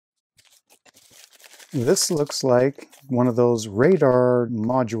This looks like one of those radar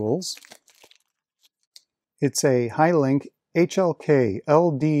modules. It's a Highlink HLK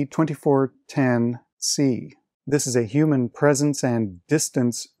LD2410C. This is a human presence and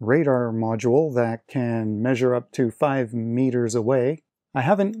distance radar module that can measure up to 5 meters away. I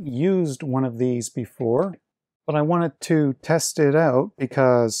haven't used one of these before, but I wanted to test it out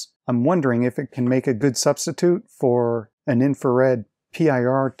because I'm wondering if it can make a good substitute for an infrared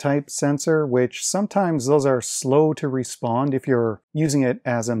PIR type sensor, which sometimes those are slow to respond if you're using it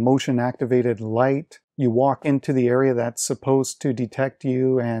as a motion activated light. You walk into the area that's supposed to detect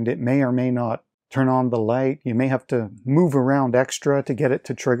you and it may or may not turn on the light. You may have to move around extra to get it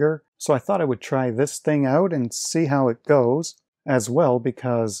to trigger. So I thought I would try this thing out and see how it goes as well,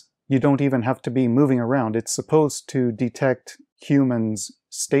 because you don't even have to be moving around. It's supposed to detect humans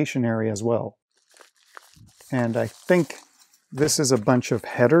stationary as well. And I think this is a bunch of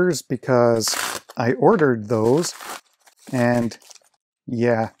headers because I ordered those, and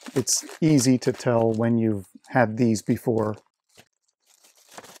yeah, it's easy to tell when you've had these before.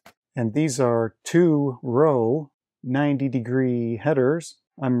 And these are 2-row 90-degree headers.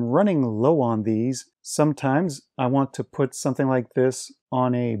 I'm running low on these. Sometimes I want to put something like this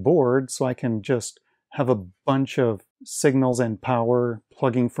on a board so I can just have a bunch of signals and power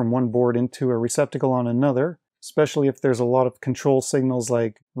plugging from one board into a receptacle on another, especially if there's a lot of control signals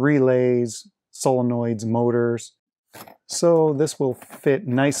like relays, solenoids, motors. So this will fit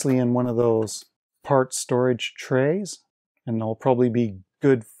nicely in one of those part storage trays, and I'll probably be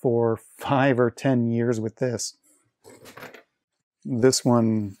good for 5 or 10 years with this. This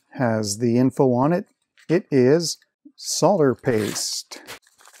one has the info on it. It is solder paste.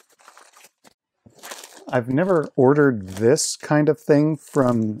 I've never ordered this kind of thing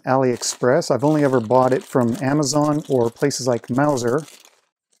from AliExpress. I've only ever bought it from Amazon or places like Mauser.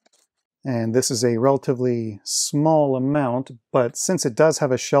 And this is a relatively small amount, but since it does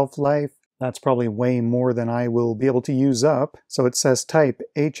have a shelf life, that's probably way more than I will be able to use up. So it says type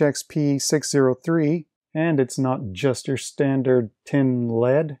HXP603, and it's not just your standard tin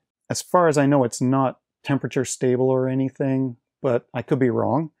lead. As far as I know, it's not temperature stable or anything, but I could be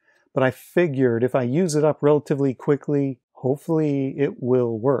wrong. But I figured if I use it up relatively quickly, hopefully it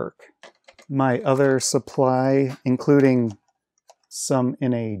will work. My other supply, including some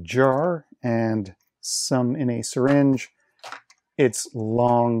in a jar and some in a syringe, it's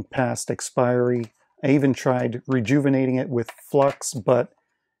long past expiry. I even tried rejuvenating it with flux, but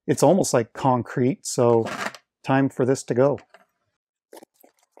it's almost like concrete, so time for this to go.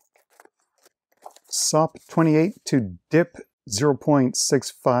 SOP 28 to dip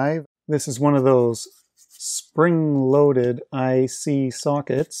 0.65. This is one of those spring-loaded IC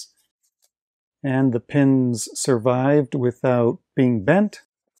sockets, and the pins survived without being bent.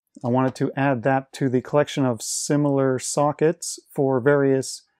 I wanted to add that to the collection of similar sockets for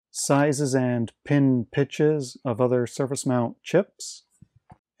various sizes and pin pitches of other surface mount chips.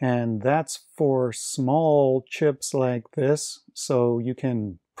 And that's for small chips like this, so you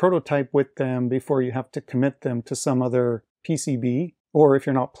can prototype with them before you have to commit them to some other PCB. Or if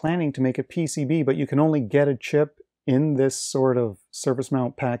you're not planning to make a PCB, but you can only get a chip in this sort of surface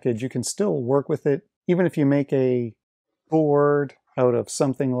mount package, you can still work with it. Even if you make a board out of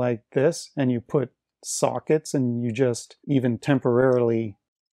something like this and you put sockets and you just even temporarily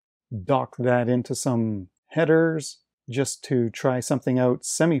dock that into some headers just to try something out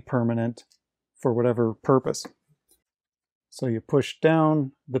semi-permanent for whatever purpose. So you push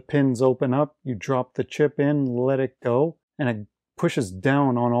down, the pins open up, you drop the chip in, let it go, and it pushes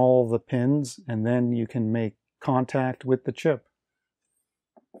down on all the pins, and then you can make contact with the chip.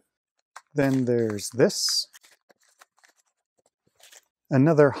 Then there's this.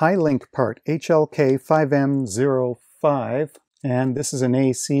 Another Highlink part, HLK5M05, and this is an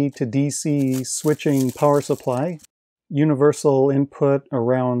AC to DC switching power supply. Universal input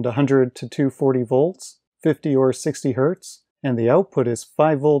around 100 to 240 volts, 50 or 60 hertz, and the output is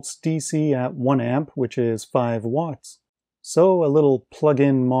 5 volts DC at 1 amp, which is 5 watts. So a little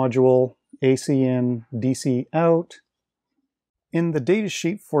plug-in module, AC in, DC out. In the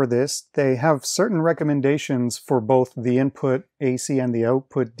datasheet for this, they have certain recommendations for both the input AC and the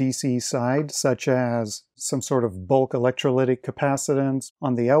output DC side, such as some sort of bulk electrolytic capacitance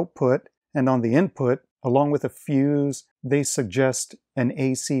on the output, and on the input, along with a fuse, they suggest an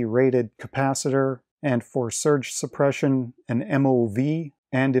AC rated capacitor, and for surge suppression, an MOV,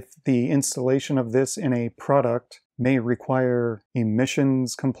 and if the installation of this in a product may require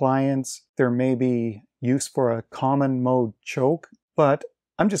emissions compliance, there may be use for a common mode choke, but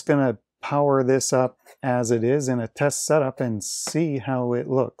I'm just going to power this up as it is in a test setup and see how it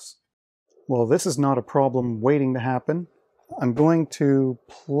looks. Well, this is not a problem waiting to happen. I'm going to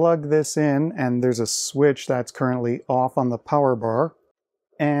plug this in, and there's a switch that's currently off on the power bar.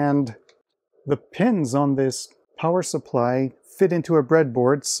 And the pins on this power supply fit into a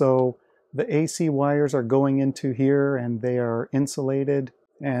breadboard, so the AC wires are going into here and they are insulated.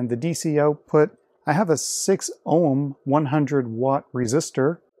 And the DC output, I have a 6 ohm 100 watt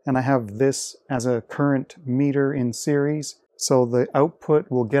resistor, and I have this as a current meter in series. So the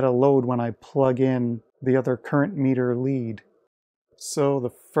output will get a load when I plug in the other current meter lead. So the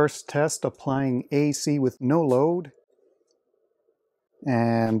first test, applying AC with no load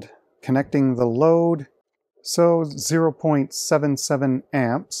and connecting the load. So 0.77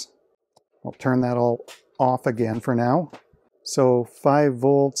 amps. I'll turn that all off again for now. So 5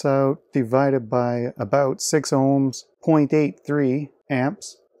 volts out divided by about 6 ohms, 0.83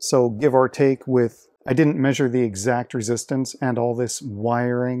 amps. So give or take with, I didn't measure the exact resistance and all this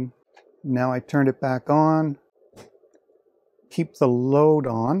wiring. Now I turned it back on. Keep the load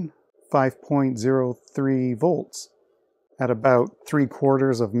on, 5.03 volts at about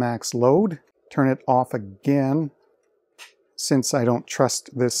 3/4 of max load. Turn it off again, since I don't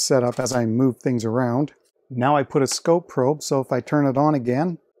trust this setup as I move things around. Now I put a scope probe, so if I turn it on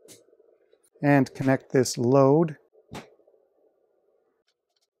again and connect this load,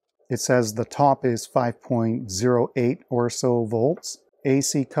 it says the top is 5.08 or so volts.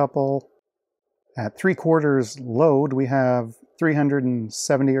 AC couple at 3/4 load, we have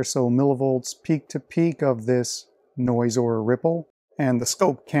 370 or so millivolts peak to peak of this noise or ripple. And the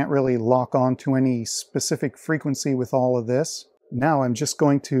scope can't really lock on to any specific frequency with all of this. Now I'm just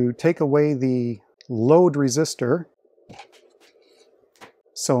going to take away the load resistor.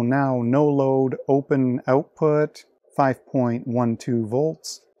 So now no load, open output, 5.12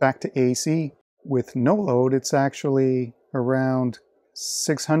 volts. Back to AC. With no load, it's actually around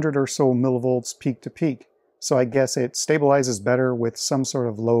 600 or so millivolts peak to peak. So I guess it stabilizes better with some sort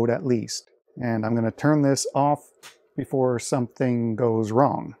of load at least. And I'm going to turn this off before something goes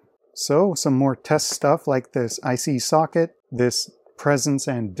wrong. So some more test stuff like this IC socket, this presence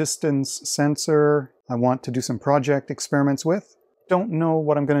and distance sensor I want to do some project experiments with. Don't know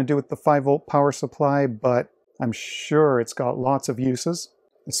what I'm going to do with the 5-volt power supply, but I'm sure it's got lots of uses,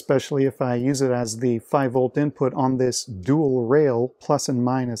 especially if I use it as the 5-volt input on this dual rail plus and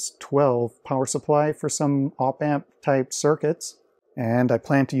minus 12 power supply for some op-amp type circuits. And I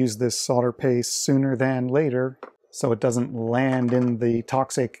plan to use this solder paste sooner than later, so it doesn't land in the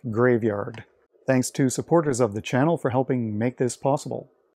toxic graveyard. Thanks to supporters of the channel for helping make this possible.